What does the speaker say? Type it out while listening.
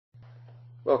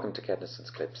Welcome to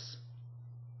Cadgroup Clips.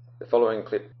 The following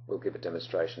clip will give a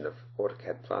demonstration of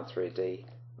AutoCAD Plant 3D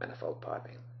manifold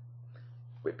piping.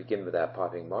 We begin with our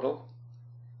piping model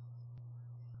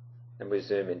and we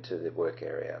zoom into the work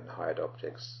area and hide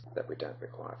objects that we don't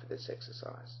require for this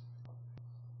exercise.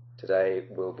 Today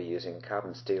we'll be using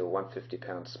carbon steel 150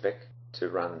 pound spec to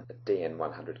run a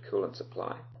DN100 coolant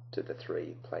supply to the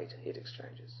 3 plate heat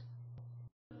exchangers.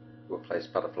 We'll place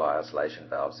butterfly isolation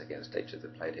valves against each of the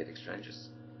plate heat exchangers.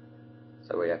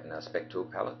 So we open our spec tool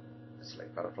palette and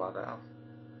select butterfly valve,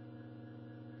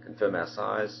 confirm our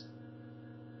size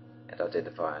and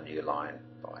identify a new line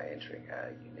by entering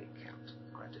our unique count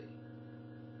ID.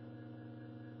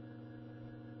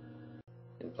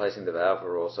 In placing the valve,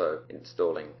 we're also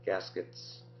installing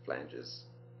gaskets, flanges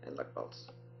and lug bolts.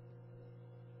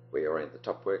 We orient the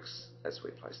top works as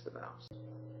we place the valves.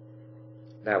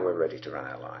 Now we're ready to run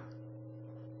our line.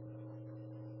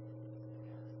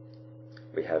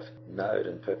 We have node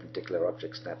and perpendicular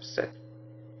object snaps set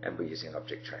and we're using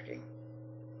object tracking.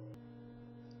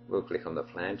 We'll click on the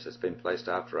flange that's been placed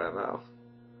after our valve,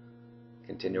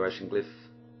 continuation glyph,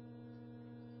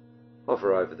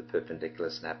 hover over the perpendicular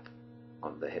snap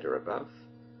on the header above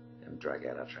and drag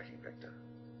out our tracking vector.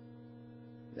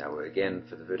 Now we're again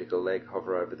for the vertical leg,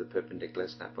 hover over the perpendicular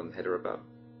snap on the header above,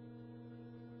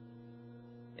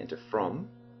 enter from,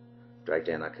 drag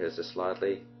down our cursor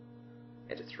slightly,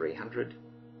 enter 300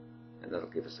 and that'll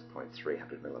give us a point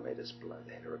 300 millimeters below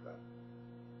the header above.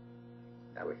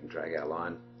 Now we can drag our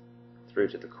line through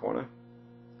to the corner,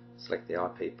 select the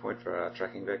IP point for our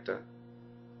tracking vector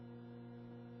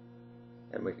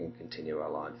and we can continue our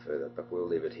line further, but we'll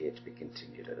leave it here to be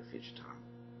continued at a future time.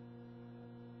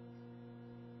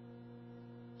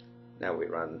 Now we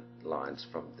run lines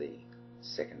from the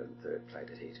second and third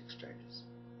plated heat exchangers.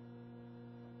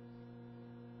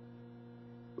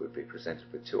 We'll be presented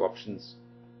with two options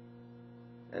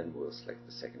and we'll select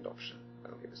the second option.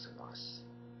 That'll give us a nice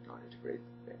 90-degree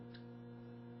bend.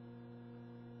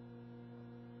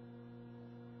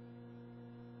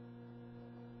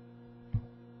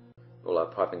 All our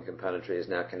piping componentry is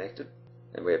now connected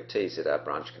and we have T's at our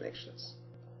branch connections.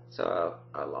 So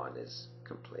our line is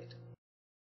complete.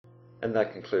 And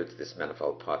that concludes this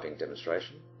manifold piping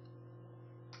demonstration.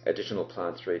 Additional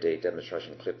Plant 3D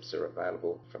demonstration clips are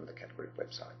available from the Cadgroup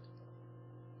website.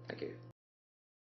 Thank you.